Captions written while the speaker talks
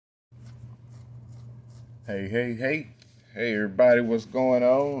Hey, everybody, what's going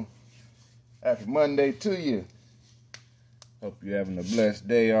on? Happy Monday to you. Hope you're having a blessed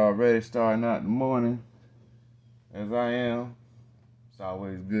day already, starting out in the morning, as I am. It's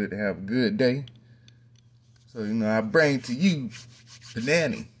always good to have a good day. So, I bring to you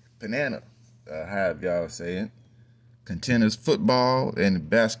Panini, however y'all say it, contenders football and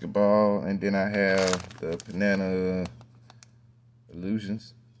basketball, and then I have the Panini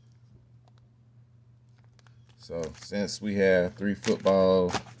illusions. So since we have 3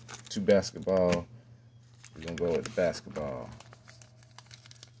 football, 2 basketball, we're going to go with the basketball.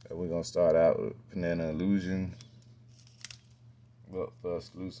 So we're going to start out with Panini Illusion. Look for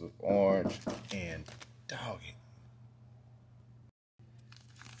exclusive orange and doggy.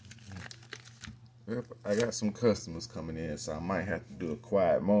 Well, I got some customers coming in, so I might have to do a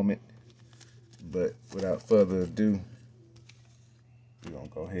quiet moment. But without further ado, we're going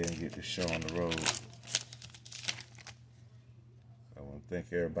to go ahead and get this show on the road. I want to thank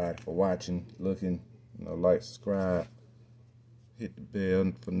everybody for watching, looking, like, subscribe, hit the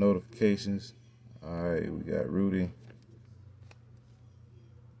bell for notifications. Alright, we got Rudy.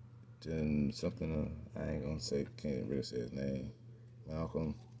 Then something, I ain't gonna say, can't really say his name.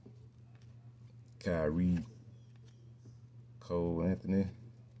 Malcolm, Kyrie, Cole Anthony,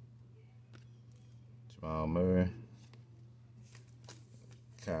 Jamal Murray,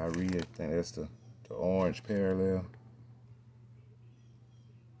 Kyrie, I think that's the orange parallel.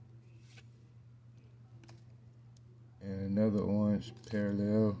 And another orange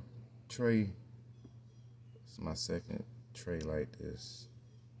parallel tray. It's my second tray like this,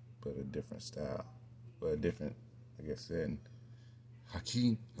 but a different style, but a different, I guess, setting.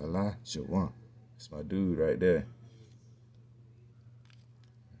 Hakeem Olajuwon. That's my dude right there.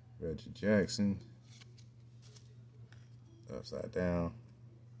 Reggie Jackson. Upside down.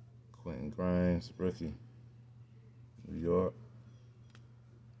 Quentin Grimes, rookie. New York.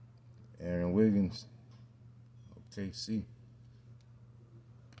 Aaron Wiggins. OKC.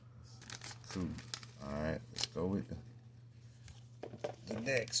 Cool. Alright, let's go with the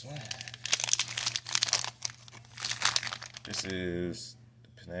next one. This is the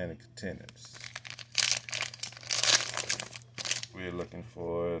Panini contenders. We're looking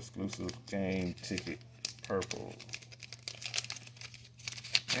for exclusive game ticket purple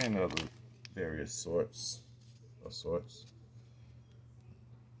and other various sorts.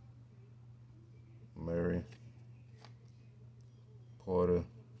 Murray, Porter,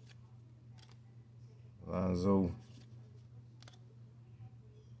 Lonzo,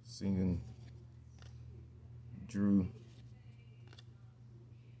 Singing, Drew,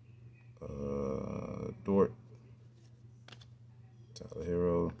 Dort, Tyler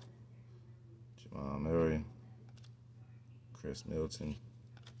Hero, Jamal Murray, Chris Middleton,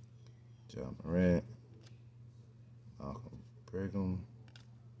 John Morant, Malcolm Brigham,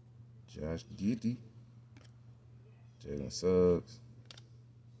 Josh Giddey, Jalen Suggs,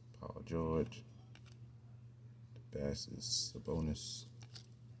 Paul George, Bassis, Sabonis,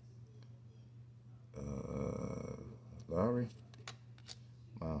 Lowry,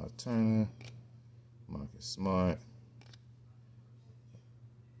 Miles Turner, Marcus Smart,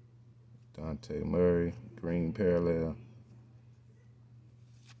 Dante Murray, green parallel.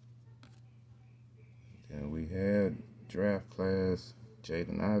 Then we had draft class,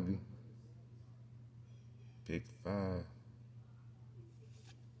 Jaden Ivey, pick 5.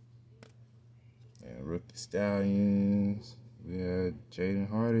 And rookie stallions, we had Jaden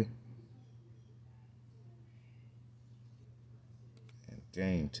Hardy. And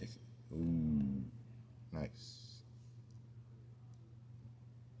game ticket. Ooh, nice.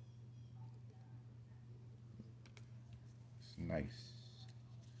 It's nice.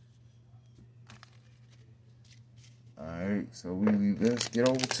 Alright, so let's get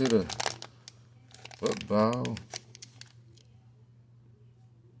over to the football.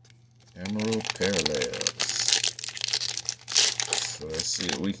 Emerald parallels. So let's see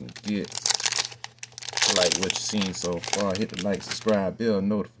what we can get. Like what you've seen so far. Hit the like, subscribe, bell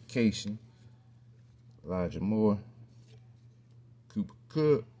notification. Elijah Moore, Cooper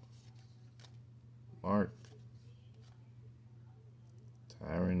Cook, Mark,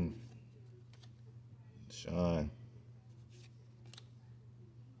 Tyron, Sean,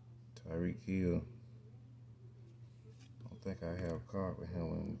 Tyreek Hill. I don't think I have a card with him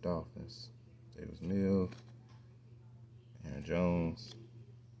in the Dolphins. Davis Mills, Aaron Jones,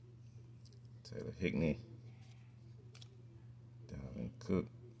 Taylor Hickney, Dalvin Cook,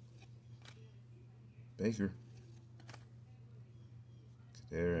 Baker,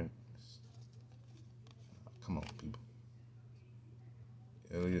 Darren. Come on, people.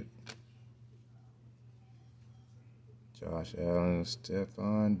 Elliott, Josh Allen,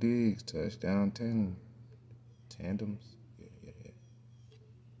 Stephon Diggs, touchdown tandems. Yeah.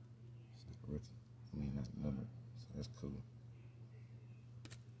 It's not a rookie. I mean, not number. So that's cool.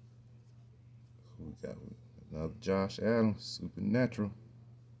 Who we got? Another Josh Allen, supernatural.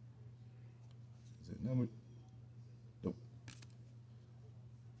 Is it number? Nope.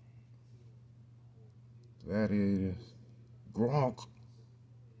 Gladiators. Gronk.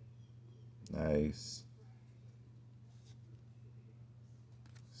 Nice.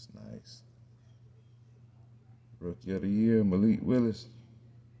 It's nice. Rookie of the year, Malik Willis.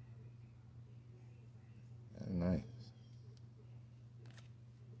 That's nice.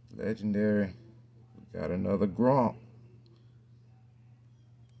 Legendary. We got another Gronk.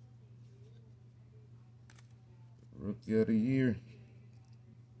 Rookie of the year,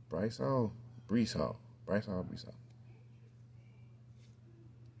 Breece Hall.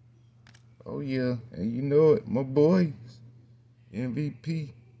 Oh yeah, and you know it, my boys.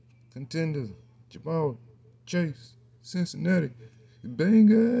 MVP, contenders, Jamal Chase, Cincinnati,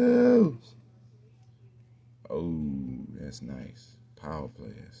 Bengals. Oh, that's nice. Power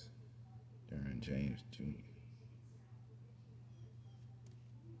players. Darren James Jr.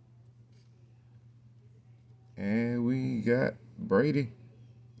 And we got Brady,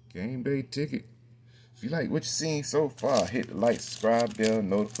 game day ticket. If you like what you've seen so far, hit the like, subscribe, bell,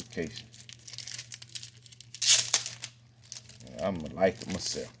 notification. I'm going to like it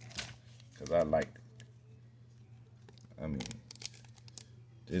myself, because I liked it. I mean,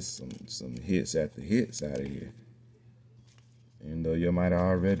 there's some hits after hits out of here. Even though you might have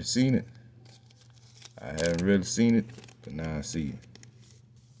already seen it. I haven't really seen it, but now I see it.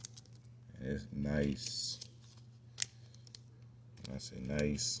 It's nice. I say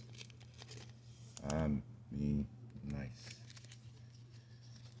nice. I mean nice.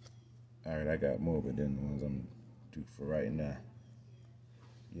 Alright, I got more, but then the ones I'm due for right now.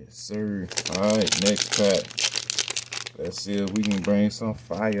 Yes, sir. Alright, next pack. Let's see if we can bring some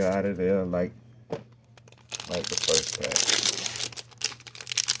fire out of there like the first pack.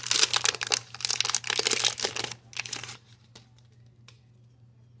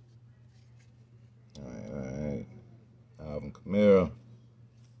 Alright. Alvin Kamara.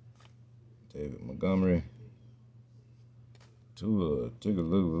 David Montgomery. Tua.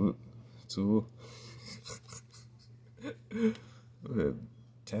 Tagovailoa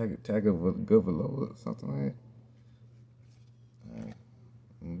or something like that. Alright.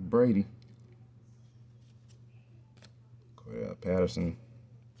 Brady. Cordell Patterson.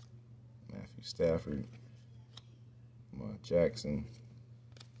 Matthew Stafford. Lamar Jackson.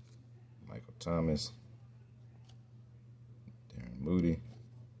 Michael Thomas. Darren Moody.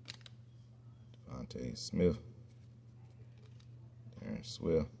 Devontae Smith. Darren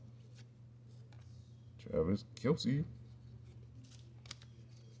Swift. Travis Kelce.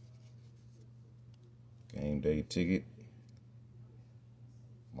 Game day ticket.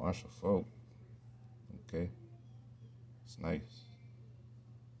 Marshall Falk. Okay. It's nice.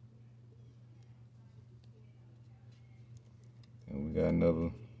 And we got another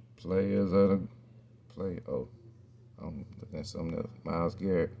players of the play. Oh, I'm looking at something else. Myles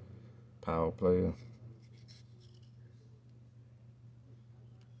Garrett. Power player.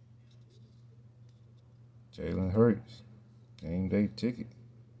 Jalen Hurts. Game day ticket.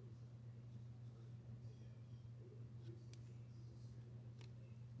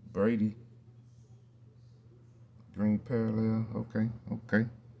 Brady. Green parallel. Okay.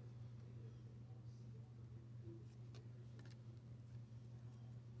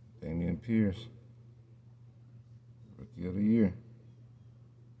 Damian Pierce. Rookie of the year.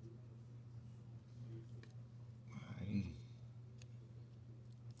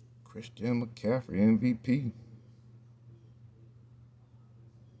 Christian McCaffrey, MVP.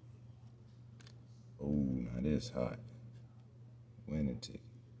 Oh, now this hot. Winning ticket.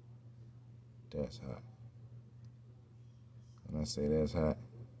 That's hot. When I say that's hot,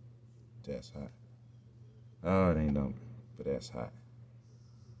 that's hot. Oh, it ain't number, but that's hot.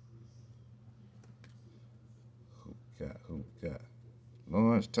 Who got?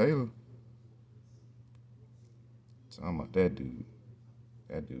 Lawrence Taylor. Talking about that dude.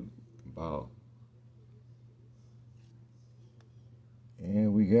 That dude can ball.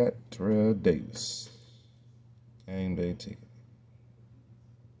 And we got Terrell Davis. Game day ticket.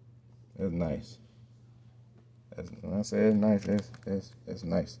 That's nice. When I say it's nice, that's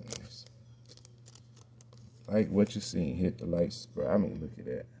nice and nice. Like what you seen, hit the like, subscribe. I mean, look at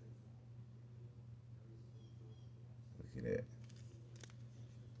that. Look at that.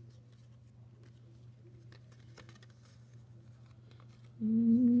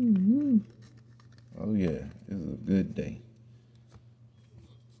 Oh yeah, this is a good day.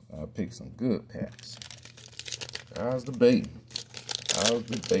 I picked some good packs. How's the bait? How's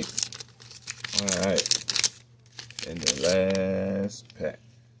the bait? All right. And the last pack.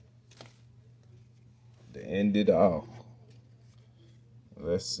 To end it off.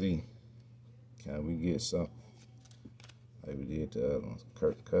 Let's see. Can we get some? Like we did the other ones.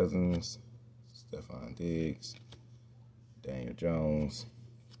 Kirk Cousins, Stephon Diggs, Daniel Jones,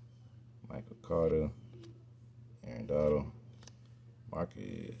 Michael Carter, Aaron Donald,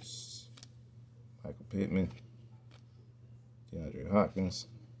 Marcus, Michael Pittman, DeAndre Hopkins,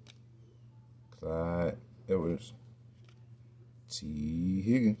 Clyde Edwards, T.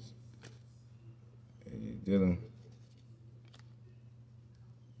 Higgins, A.J. Dillon,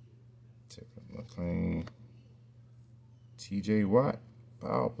 Taylor McClain, T.J. Watt,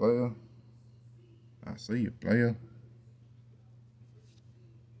 power player. I see you, player.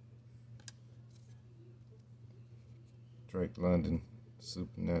 Drake London,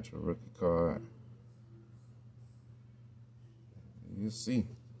 supernatural rookie card. You'll see.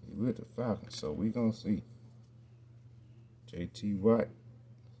 He with the Falcons, so we gonna see. J.T. Watt.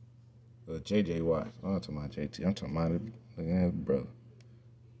 J.J. Watt. I'm not talking about J.T. I'm talking about his brother.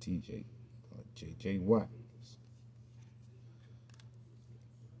 T.J. J.J. Watt.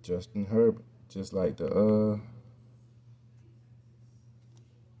 Justin Herbert. Just like the, oh,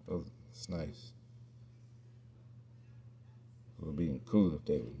 it's nice. It would be cool if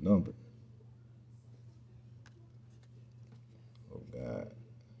they were numbered. Oh, God.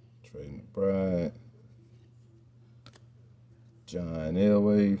 Trey McBride. John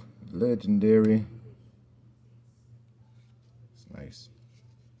Elway. Legendary. It's nice.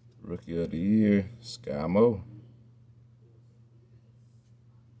 Rookie of the Year. Sky Moe.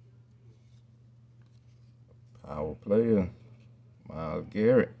 Power player. Myles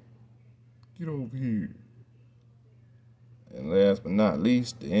Garrett. Get over here. And last but not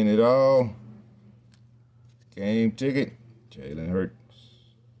least, to end it all, game ticket, Jalen Hurts.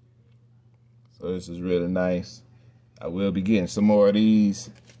 So this is really nice. I will be getting some more of these.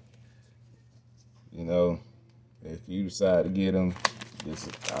 You know, if you decide to get them,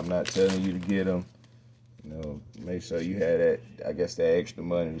 I'm not telling you to get them. You know, make sure you have that, I guess, that extra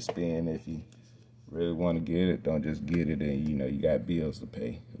money to spend. If you really want to get it, don't just get it and, you know, you got bills to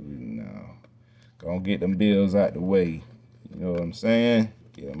pay. No. Go and get them bills out the way. You know what I'm saying?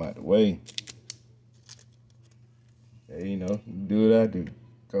 Get them out the way. Hey, you know, do what I do.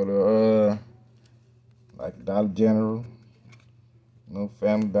 Go to, like Dollar General, you know,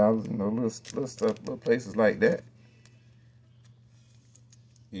 Family Dollars, you know, little stuff, little places like that.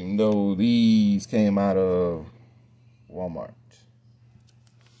 Even though these came out of Walmart.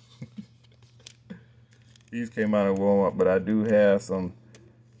 These came out of Walmart, but I do have some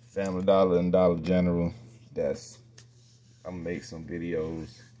Family Dollar and Dollar General. I'm gonna make some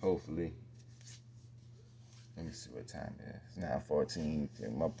videos, hopefully. Let me see what time it is. It's now 14,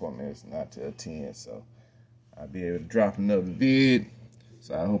 and my appointment is not till 10, so I'll be able to drop another vid.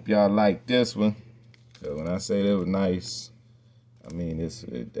 So I hope y'all like this one. So when I say they were nice, I mean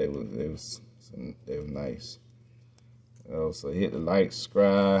they were nice. So hit the like,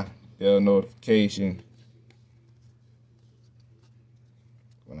 subscribe, bell notification.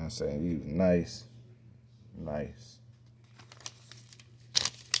 When I say these nice.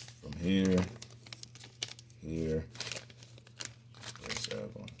 From here. Where's the other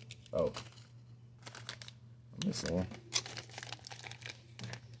one? Oh, I'm missing one.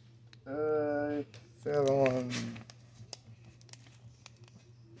 Fell on.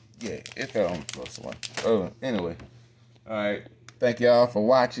 Yeah, it fell on the first one. Oh, anyway. Alright. Thank y'all for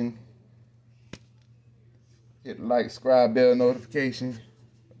watching. Hit the like, subscribe, bell notification.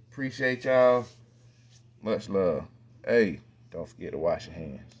 Appreciate y'all. Much love. Hey, don't forget to wash your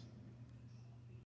hands.